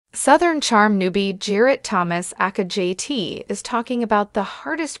Southern Charm newbie Jarrett Thomas aka JT is talking about the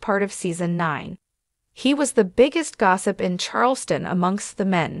hardest part of Season 9. He was the biggest gossip in Charleston amongst the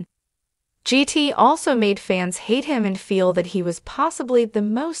men. JT also made fans hate him and feel that he was possibly the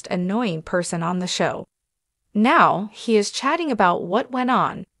most annoying person on the show. Now, he is chatting about what went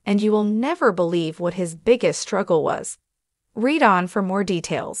on, and you will never believe what his biggest struggle was. Read on for more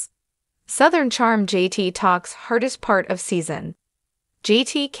details. Southern Charm JT talks hardest part of season.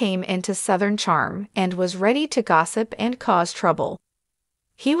 JT came into Southern Charm and was ready to gossip and cause trouble.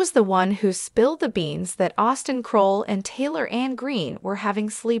 He was the one who spilled the beans that Austin Kroll and Taylor Ann Green were having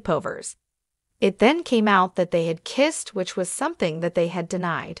sleepovers. It then came out that they had kissed, which was something that they had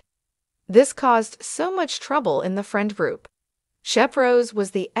denied. This caused so much trouble in the friend group. Shep Rose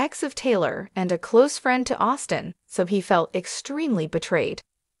was the ex of Taylor and a close friend to Austin, so he felt extremely betrayed.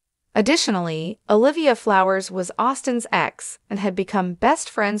 Additionally, Olivia Flowers was Austin's ex and had become best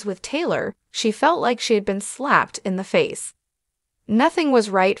friends with Taylor. She felt like she had been slapped in the face. Nothing was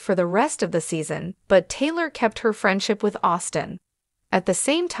right for the rest of the season, but Taylor kept her friendship with Austin. At the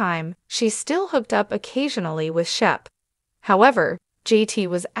same time, she still hooked up occasionally with Shep. However, JT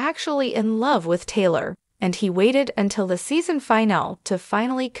was actually in love with Taylor, and he waited until the season finale to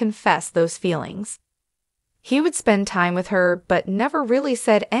finally confess those feelings. He would spend time with her but never really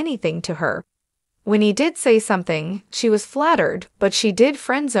said anything to her. When he did say something, she was flattered, but she did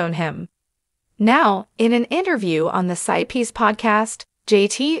friend-zone him. Now, in an interview on the Side Piece podcast,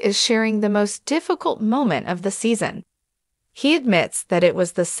 JT is sharing the most difficult moment of the season. He admits that it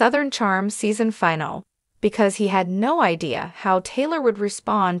was the Southern Charm season finale because he had no idea how Taylor would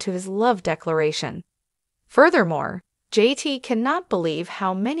respond to his love declaration. Furthermore, JT cannot believe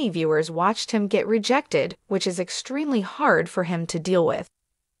how many viewers watched him get rejected, which is extremely hard for him to deal with.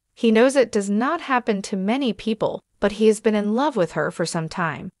 He knows it does not happen to many people, but he has been in love with her for some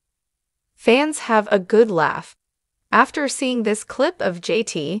time. Fans have a good laugh. After seeing this clip of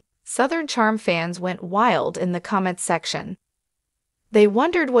JT, Southern Charm fans went wild in the comments section. They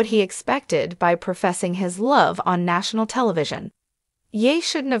wondered what he expected by professing his love on national television. Ye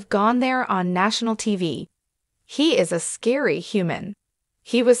shouldn't have gone there on national TV. He is a scary human.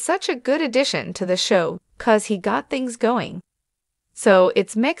 He was such a good addition to the show 'cause he got things going. So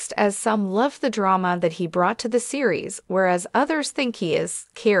it's mixed, as some love the drama that he brought to the series, whereas others think he is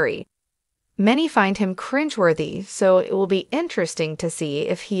scary. Many find him cringeworthy, so it will be interesting to see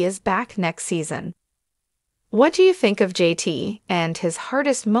if he is back next season. What do you think of JT and his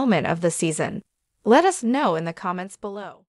hardest moment of the season? Let us know in the comments below.